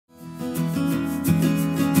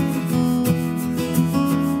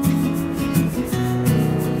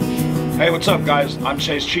Hey, what's up, guys? I'm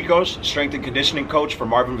Chase Chicos, strength and conditioning coach for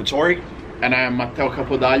Marvin Vettori. And I am Matteo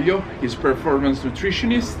Capodaglio, his performance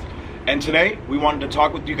nutritionist. And today, we wanted to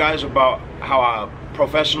talk with you guys about how a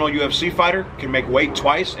professional UFC fighter can make weight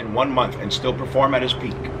twice in 1 month and still perform at his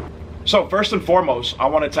peak. So first and foremost, I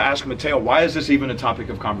wanted to ask Matteo, why is this even a topic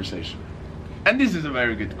of conversation? And this is a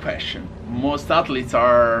very good question. Most athletes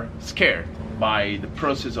are scared by the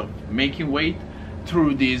process of making weight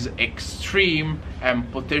through these extreme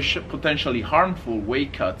and potentially harmful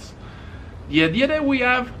weight cuts. The idea that we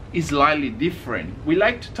have is slightly different. We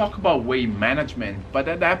like to talk about weight management, but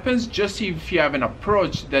that happens just if you have an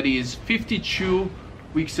approach that is 52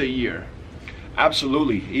 weeks a year.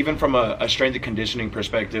 Absolutely, even from a strength and conditioning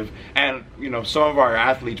perspective. And you know, some of our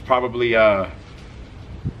athletes probably aren't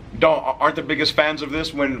the biggest fans of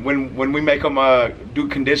this when we make them do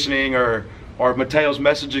conditioning, or Matteo's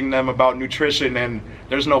messaging them about nutrition and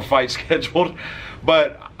there's no fight scheduled.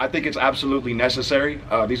 But I think it's absolutely necessary.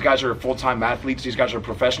 These guys are full-time athletes. These guys are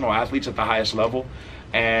professional athletes at the highest level.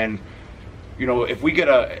 And you know, if we get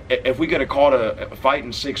a call to fight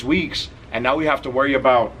in 6 weeks, and now we have to worry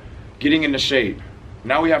about getting into shape,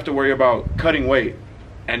 now we have to worry about cutting weight,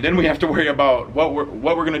 and then we have to worry about what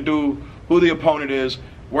we're gonna do, who the opponent is,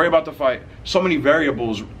 worry about the fight. So many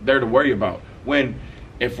variables there to worry about. When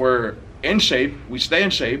if we're in shape, we stay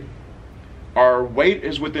in shape, our weight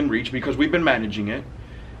is within reach because we've been managing it.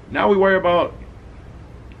 Now we worry about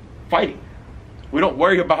fighting. We don't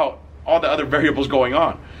worry about all the other variables going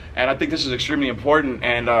on. And I think this is extremely important,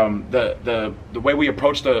 and the way we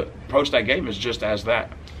approach that game is just as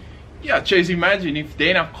that. Yeah, Chase, imagine if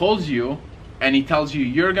Dana calls you and he tells you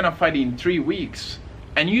you're gonna fight in 3 weeks,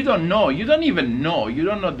 and you don't know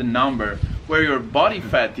the number, where your body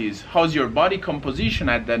fat is, how's your body composition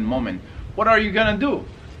at that moment. What are you gonna do?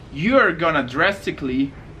 You're gonna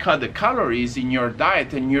drastically cut the calories in your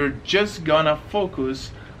diet, and you're just gonna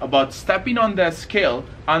focus about stepping on that scale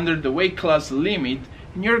under the weight class limit,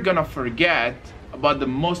 and you're gonna forget about the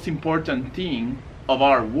most important thing of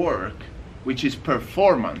our work, which is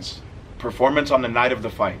performance. Performance on the night of the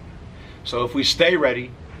fight. So if we stay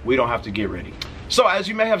ready, we don't have to get ready. So as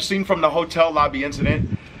you may have seen from the hotel lobby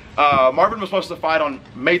incident, Marvin was supposed to fight on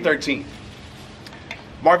May 13th.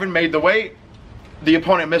 Marvin made the weight, the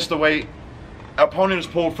opponent missed the weight, opponent is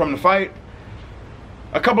pulled from the fight.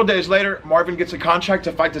 A couple days later, Marvin gets a contract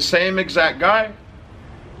to fight the same exact guy,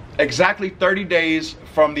 exactly 30 days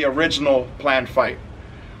from the original planned fight.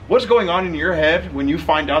 What's going on in your head when you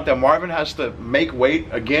find out that Marvin has to make weight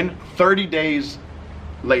again 30 days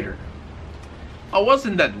later? I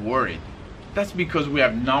wasn't that worried. That's because we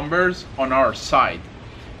have numbers on our side.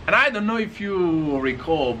 And I don't know if you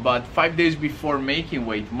recall, but 5 days before making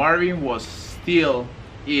weight, Marvin was still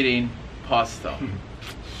eating pasta.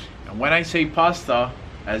 And when I say pasta,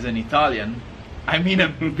 as an Italian, I mean a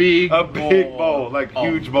big bowl, like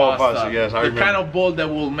huge bowl of pasta. Yes, I remember. The kind of bowl that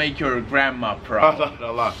will make your grandma proud.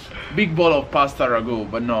 A lot. Big bowl of pasta ragu,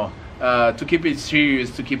 but no. To keep it serious,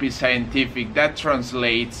 to keep it scientific, that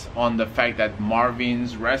translates on the fact that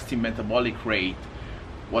Marvin's resting metabolic rate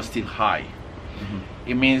was still high.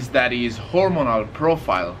 It means that his hormonal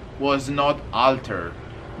profile was not altered.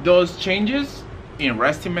 Those changes in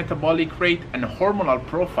resting metabolic rate and hormonal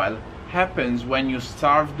profile happens when you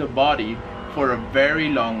starve the body for a very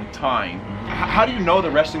long time. How do you know the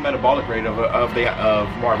resting metabolic rate of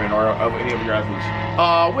Marvin or of any of your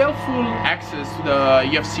athletes? We have full access to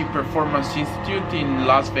the UFC Performance Institute in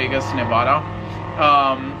Las Vegas, Nevada.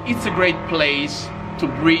 It's a great place to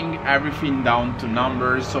bring everything down to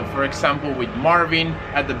numbers. So for example, with Marvin,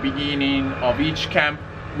 at the beginning of each camp,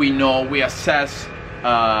 we assess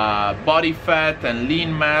body fat and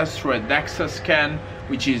lean mass through a DEXA scan,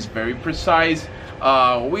 which is very precise.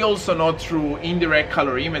 We also know through indirect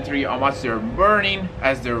calorimetry how much they're burning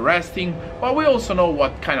as they're resting, but we also know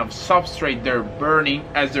what kind of substrate they're burning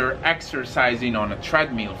as they're exercising on a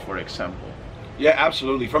treadmill, for example. Yeah,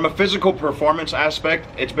 absolutely. From a physical performance aspect,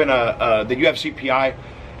 it's been the UFC PI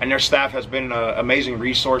and their staff has been an amazing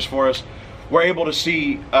resource for us. We're able to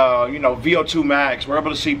see VO2 max, we're able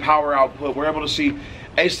to see power output, we're able to see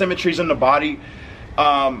asymmetries in the body,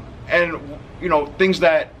 and things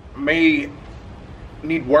that may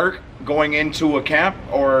need work going into a camp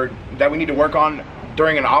or that we need to work on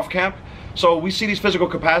during an off camp. So we see these physical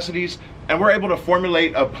capacities and we're able to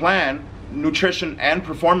formulate a plan, nutrition and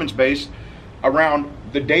performance based, around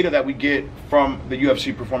the data that we get from the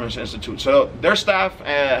UFC Performance Institute. So their staff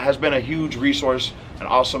has been a huge resource and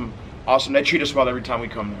awesome. They treat us well every time we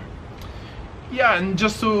come there. Yeah, and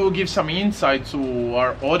just to give some insight to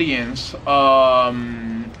our audience, a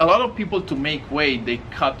lot of people to make weight, they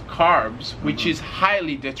cut carbs, which is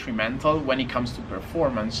highly detrimental when it comes to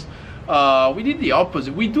performance. We did the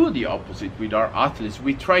opposite. We do the opposite with our athletes.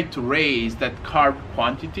 We try to raise that carb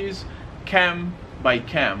quantities camp by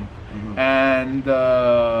camp. And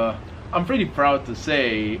I'm pretty proud to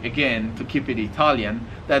say, again, to keep it Italian,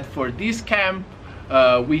 that for this camp,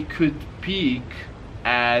 we could peak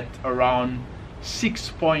at around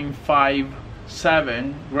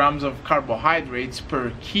 6.57 grams of carbohydrates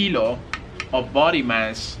per kilo of body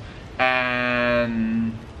mass,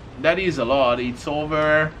 and that is a lot. It's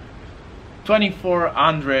over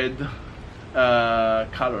 2,400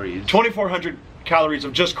 calories. 2,400 calories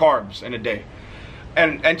of just carbs in a day.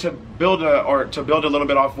 And to build a little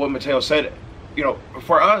bit off what Matteo said, you know,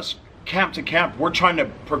 for us, camp to camp, we're trying to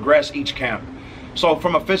progress each camp. So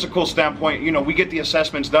from a physical standpoint, you know, we get the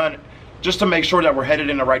assessments done just to make sure that we're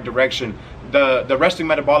headed in the right direction. The resting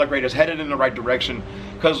metabolic rate is headed in the right direction,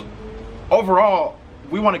 because overall,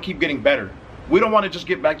 we want to keep getting better. We don't want to just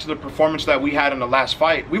get back to the performance that we had in the last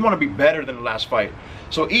fight. We want to be better than the last fight.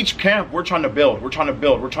 So each camp, we're trying to build, we're trying to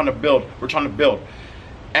build, we're trying to build, we're trying to build.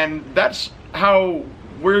 And that's how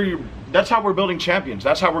we're building champions.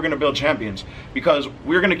 That's how we're going to build champions, because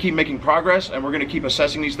we're going to keep making progress, and we're going to keep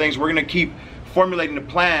assessing these things. We're going to keep formulating the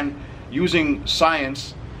plan using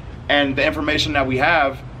science and the information that we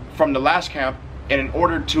have from the last camp, and in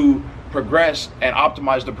order to progress and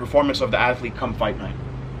optimize the performance of the athlete come fight night.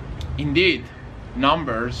 Indeed,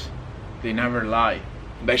 numbers, they never lie.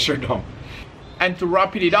 They sure don't. And to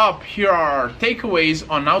wrap it up, here are our takeaways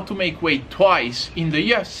on how to make weight twice in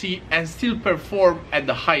the UFC and still perform at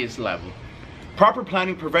the highest level. Proper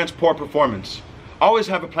planning prevents poor performance. Always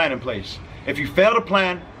have a plan in place. If you fail to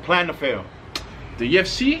plan, plan to fail. The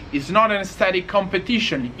UFC is not an aesthetic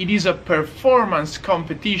competition, it is a performance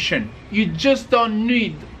competition. You just don't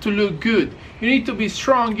need to look good. You need to be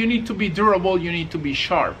strong, you need to be durable, you need to be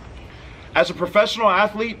sharp. As a professional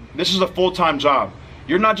athlete, this is a full-time job.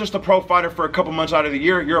 You're not just a pro fighter for a couple months out of the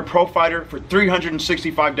year, you're a pro fighter for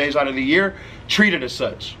 365 days out of the year. Treat it as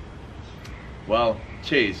such. Well,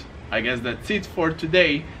 Chase, I guess that's it for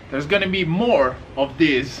today. There's gonna be more of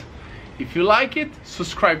this. If you like it,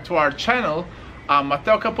 subscribe to our channel. I'm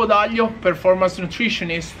Matteo Capodaglio, performance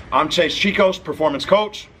nutritionist. I'm Chase Chicos, performance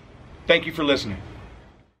coach. Thank you for listening.